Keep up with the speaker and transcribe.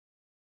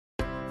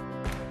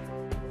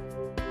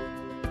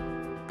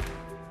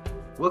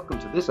Welcome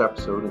to this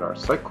episode in our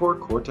Sitecore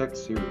Cortex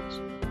series.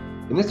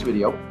 In this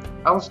video,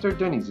 Alistair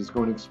Deneys is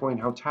going to explain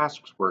how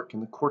tasks work in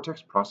the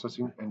Cortex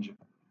Processing Engine.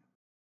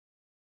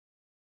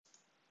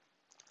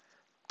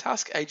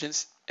 Task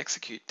agents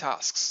execute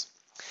tasks.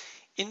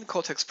 In the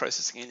Cortex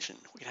Processing Engine,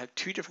 we can have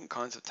two different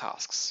kinds of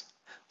tasks.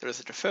 There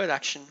is a deferred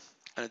action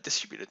and a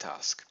distributed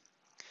task.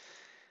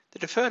 The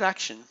deferred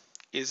action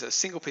is a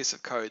single piece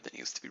of code that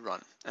needs to be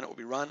run, and it will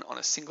be run on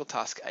a single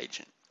task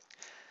agent.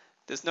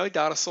 There's no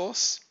data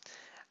source,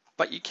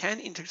 but you can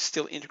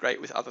still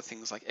integrate with other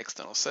things like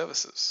external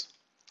services.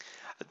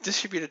 A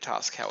distributed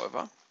task,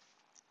 however,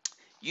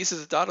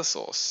 uses a data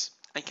source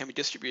and can be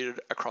distributed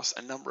across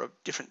a number of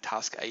different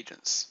task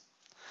agents.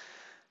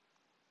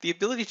 The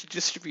ability to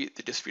distribute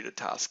the distributed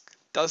task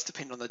does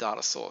depend on the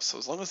data source. So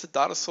as long as the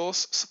data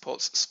source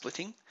supports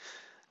splitting,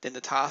 then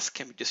the task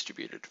can be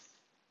distributed.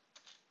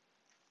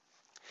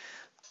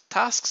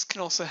 Tasks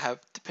can also have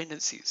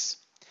dependencies,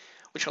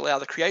 which allow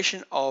the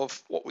creation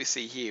of what we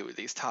see here with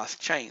these task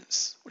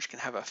chains, which can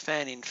have a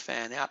fan-in,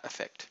 fan-out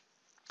effect.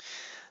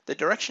 The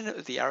direction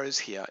of the arrows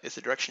here is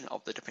the direction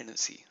of the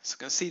dependency. So you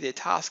can see that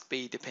task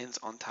B depends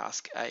on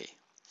task A.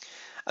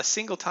 A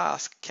single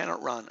task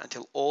cannot run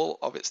until all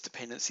of its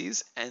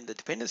dependencies and the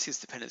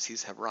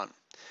dependencies have run.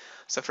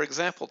 So for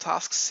example,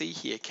 task C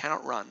here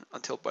cannot run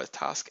until both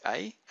task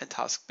A and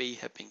task B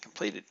have been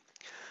completed.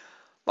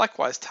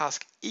 Likewise,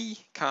 task E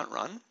can't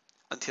run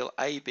until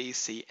A, B,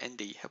 C, and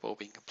D have all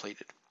been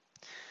completed.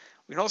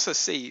 We can also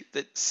see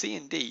that C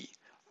and D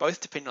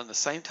both depend on the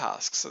same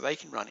task, so they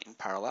can run in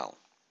parallel.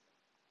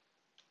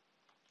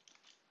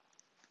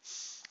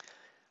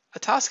 A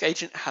task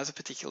agent has a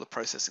particular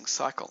processing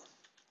cycle.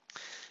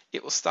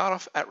 It will start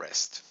off at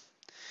rest.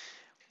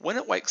 When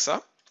it wakes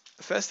up,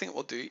 the first thing it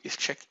will do is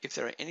check if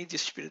there are any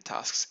distributed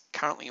tasks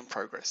currently in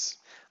progress.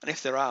 And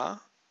if there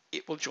are,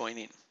 it will join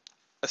in,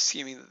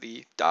 assuming that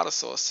the data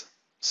source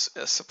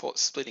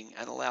supports splitting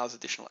and allows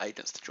additional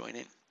agents to join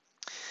in.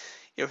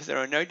 If there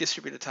are no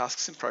distributed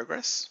tasks in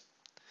progress,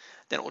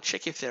 then it will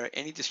check if there are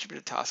any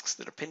distributed tasks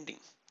that are pending.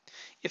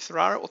 If there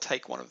are, it will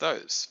take one of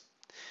those.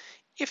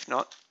 If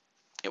not,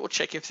 it will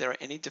check if there are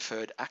any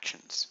deferred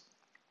actions.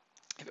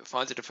 If it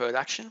finds a deferred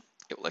action,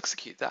 it will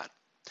execute that.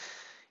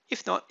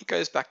 If not, it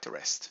goes back to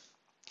rest.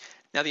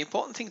 Now, the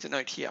important thing to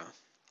note here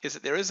is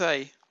that there is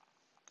a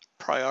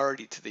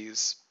priority to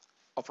these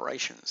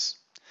operations.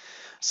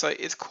 So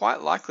it's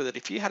quite likely that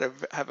if you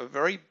have a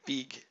very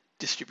big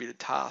distributed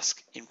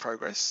task in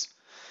progress,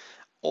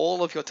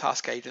 all of your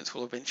task agents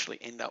will eventually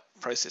end up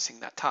processing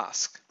that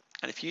task.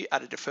 And if you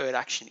add a deferred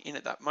action in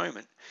at that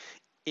moment,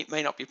 it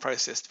may not be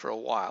processed for a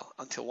while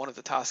until one of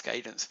the task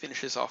agents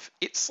finishes off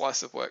its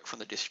slice of work from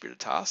the distributed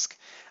task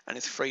and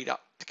is freed up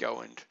to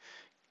go and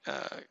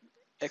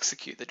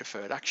execute the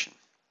deferred action.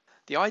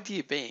 The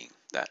idea being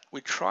that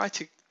we try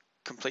to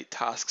complete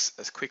tasks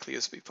as quickly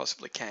as we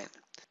possibly can.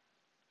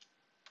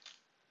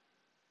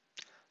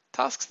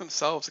 Tasks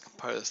themselves are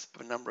composed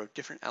of a number of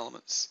different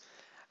elements,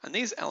 and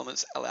these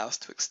elements allow us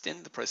to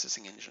extend the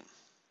processing engine.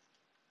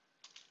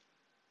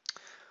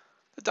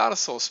 The data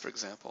source, for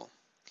example.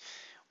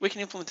 We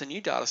can implement a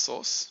new data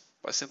source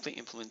by simply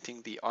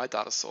implementing the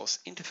iDataSource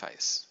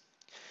interface.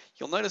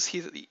 You'll notice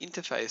here that the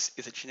interface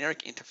is a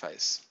generic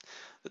interface.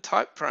 The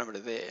type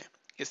parameter there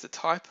is the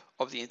type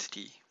of the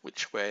entity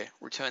which we're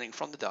returning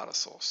from the data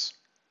source.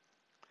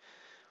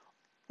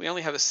 We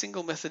only have a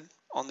single method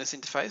on this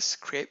interface,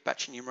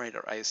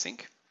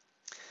 createBatchEnumeratorAsync,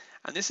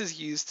 and this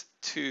is used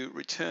to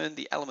return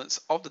the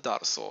elements of the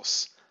data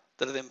source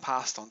that are then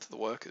passed on to the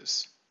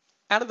workers.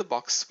 Out of the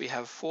box, we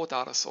have 4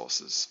 data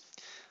sources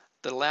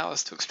that allow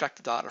us to extract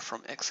the data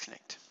from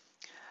XConnect.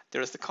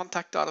 There is the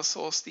contact data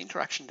source, the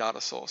interaction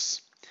data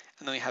source,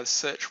 and then we have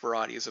search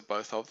varieties of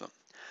both of them.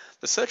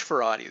 The search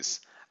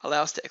varieties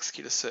allow us to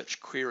execute a search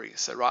query.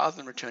 So rather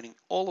than returning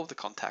all of the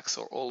contacts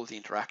or all of the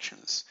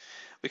interactions,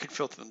 we can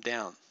filter them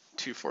down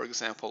to, for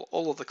example,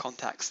 all of the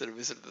contacts that have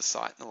visited the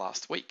site in the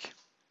last week.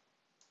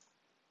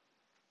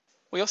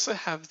 We also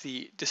have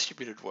the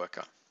distributed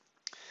worker.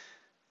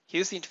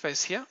 Here's the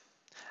interface here.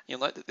 You'll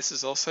note that this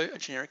is also a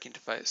generic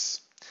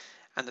interface.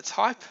 And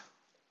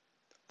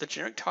the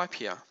generic type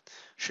here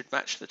should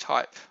match the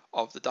type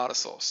of the data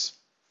source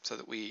so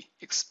that we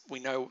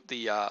know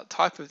the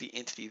type of the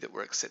entity that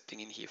we're accepting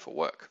in here for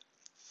work.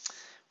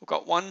 We've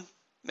got one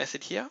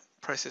method here,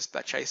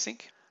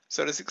 processBatchAsync.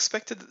 So it is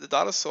expected that the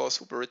data source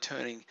will be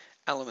returning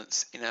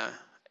elements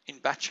in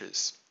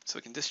batches, so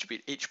we can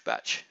distribute each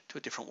batch to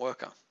a different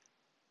worker.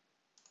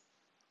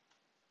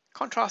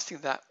 Contrasting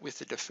that with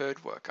the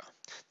deferred worker.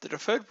 The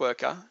deferred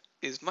worker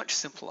is much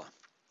simpler.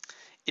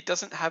 It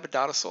doesn't have a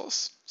data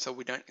source, so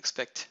we don't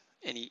expect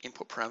any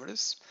input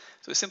parameters.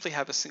 So we simply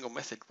have a single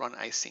method, run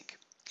async,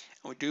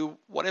 and we do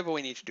whatever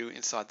we need to do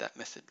inside that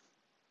method.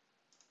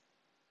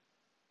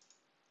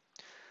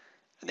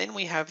 And then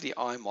we have the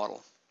I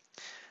model.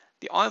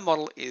 The I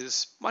model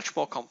is much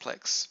more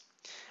complex.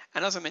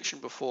 And as I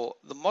mentioned before,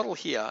 the model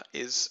here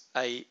is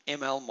a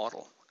ML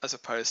model as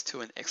opposed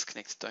to an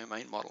XConnect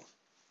domain model.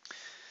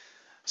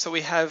 So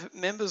we have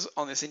members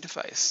on this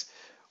interface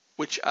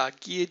which are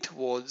geared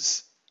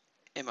towards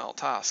ML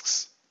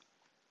tasks.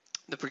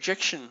 The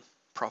projection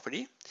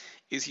property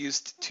is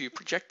used to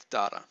project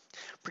data.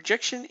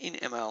 Projection in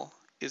ML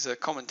is a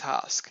common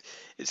task.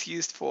 It's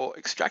used for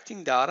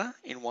extracting data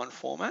in one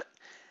format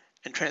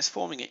and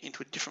transforming it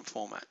into a different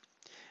format.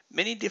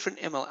 Many different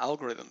ML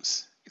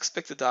algorithms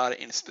expect the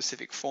data in a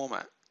specific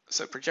format,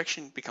 so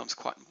projection becomes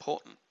quite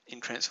important in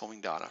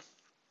transforming data.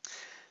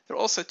 There are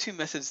also two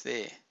methods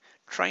there,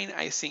 train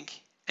async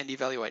and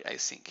evaluate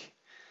async.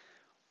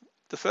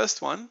 The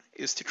first one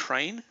is to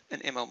train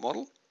an ML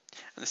model,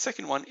 and the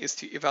second one is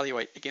to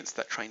evaluate against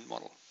that trained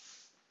model.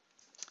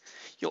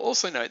 You'll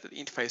also note that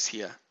the interface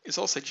here is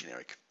also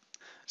generic.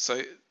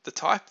 So the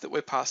type that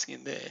we're passing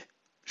in there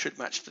should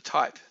match the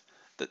type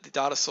that the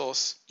data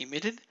source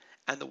emitted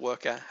and the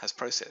worker has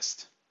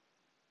processed.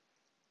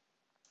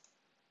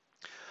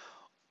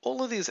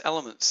 All of these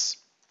elements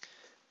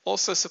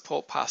also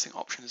support passing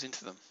options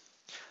into them.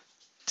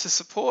 To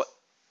support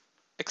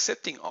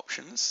accepting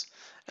options,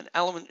 an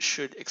element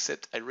should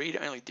accept a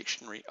read-only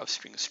dictionary of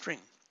string.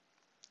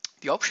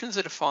 The options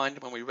are defined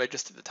when we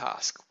register the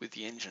task with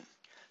the engine.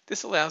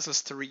 This allows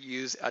us to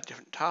reuse our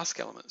different task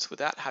elements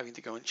without having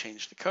to go and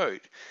change the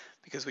code,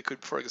 because we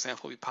could, for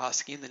example, be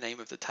passing in the name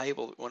of the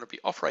table that we want to be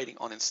operating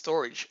on in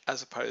storage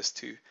as opposed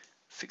to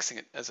fixing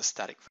it as a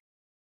static.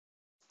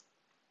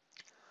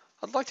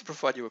 I'd like to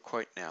provide you a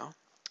quote now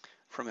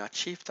from our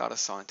Chief Data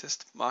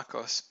Scientist,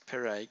 Marcos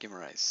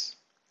Pérez-Guimaraes.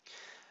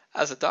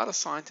 As a data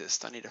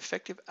scientist, I need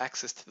effective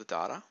access to the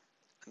data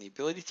and the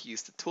ability to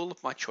use the tool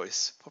of my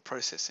choice for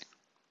processing.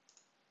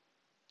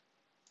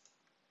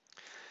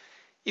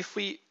 If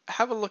we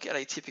have a look at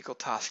a typical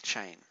task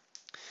chain,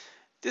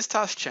 this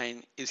task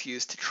chain is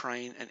used to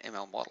train an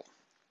ML model.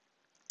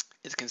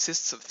 It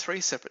consists of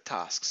three separate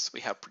tasks.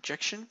 We have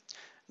projection,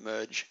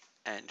 merge,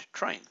 and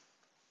train.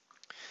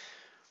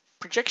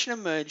 Projection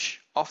and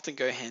merge often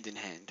go hand in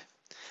hand.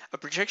 A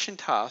projection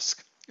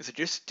task is a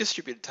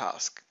distributed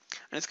task,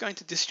 and it's going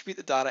to distribute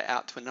the data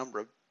out to a number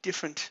of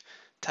different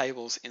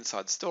tables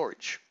inside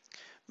storage.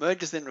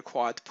 Merge is then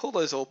required to pull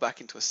those all back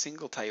into a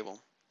single table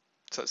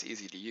so it's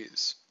easy to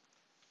use.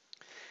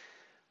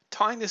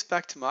 Tying this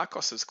back to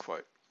Marcos's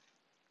quote,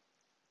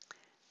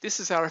 this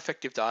is our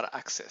effective data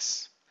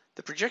access.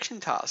 The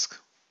projection task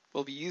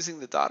will be using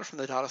the data from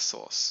the data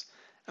source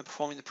and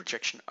performing the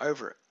projection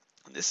over it.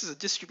 And this is a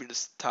distributed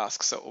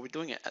task, so we'll be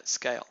doing it at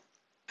scale.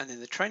 And then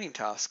the training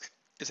task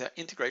is our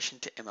integration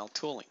to ML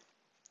tooling.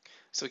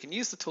 So we can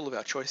use the tool of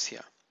our choice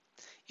here.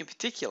 In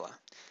particular,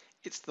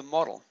 it's the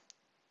model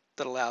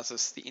that allows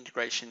us the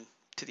integration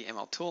to the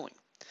ML tooling.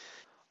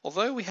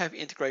 Although we have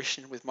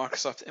integration with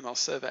Microsoft ML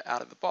Server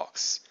out of the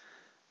box,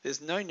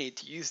 there's no need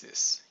to use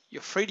this.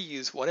 You're free to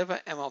use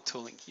whatever ML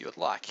tooling you would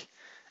like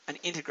and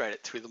integrate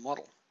it through the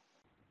model.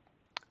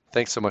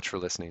 Thanks so much for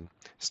listening.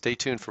 Stay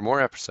tuned for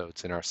more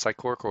episodes in our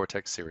Sitecore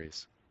Cortex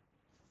series.